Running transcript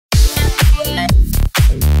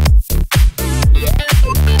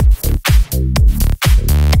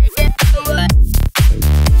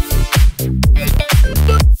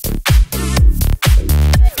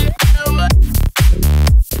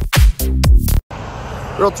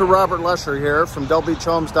Realtor Robert Lesher here from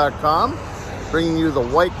DelBeachHomes.com, bringing you the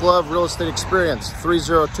white glove real estate experience,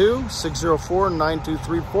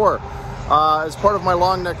 302-604-9234. As part of my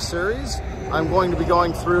long neck series, I'm going to be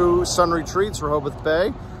going through Sun Retreats, Rehoboth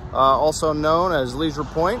Bay, also known as Leisure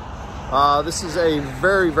Point. This is a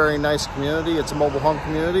very, very nice community. It's a mobile home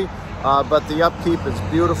community, but the upkeep is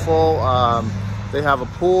beautiful. They have a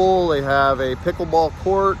pool, they have a pickleball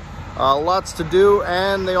court, lots to do,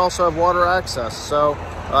 and they also have water access. So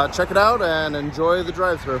check it out and enjoy the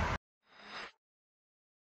drive-through.